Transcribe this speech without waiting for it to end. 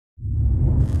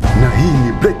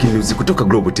breaking news kutoka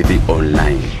Global TV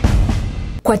Online.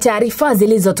 Kwa taarifa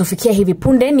zilizotufikia hivi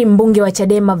punde, ni mbunge wa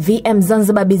CHADEMA VM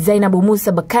Zanzibar Bi Zainab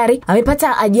Mussa Bakari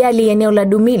amepata ajali eneo la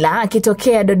Dumila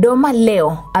akitokea Dodoma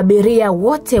leo. Abiria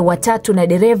wote watatu na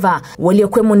dereva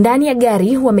waliokuwa ndani ya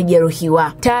gari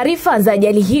wamejeruhiwa. Taarifa za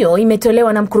ajali hiyo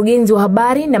imetolewa na Mkurugenzi wa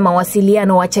Habari na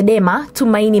Mawasiliano wa CHADEMA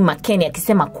Tumaini Makene,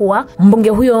 akisema kuwa mbunge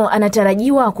huyo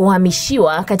anatarajiwa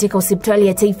kuhamishiwa katika Hospitali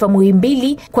ya Taifa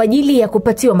Muhimbili kwa ajili ya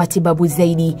kupatiwa matibabu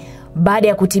zaidi. Baada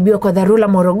ya kutibiwa kwa dharura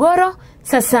Morogoro,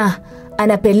 sasa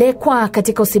anapelekwa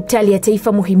katika Hospitali ya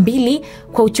Taifa Muhimbili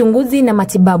kwa uchunguzi na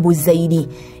matibabu zaidi.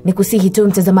 Nikusihi tu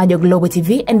mtazamaji wa Global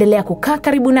TV, endelea kukaa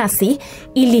karibu nasi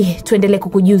ili tuendelee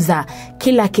kukujuza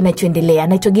kila kinachoendelea.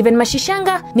 Naitwa Given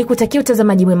Mashishanga, nikutakia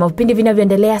utazamaji mwema vipindi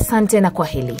vinavyoendelea. Asante na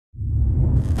kwaheri.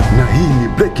 Na hii ni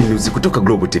breaking news kutoka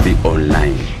Global TV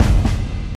Online.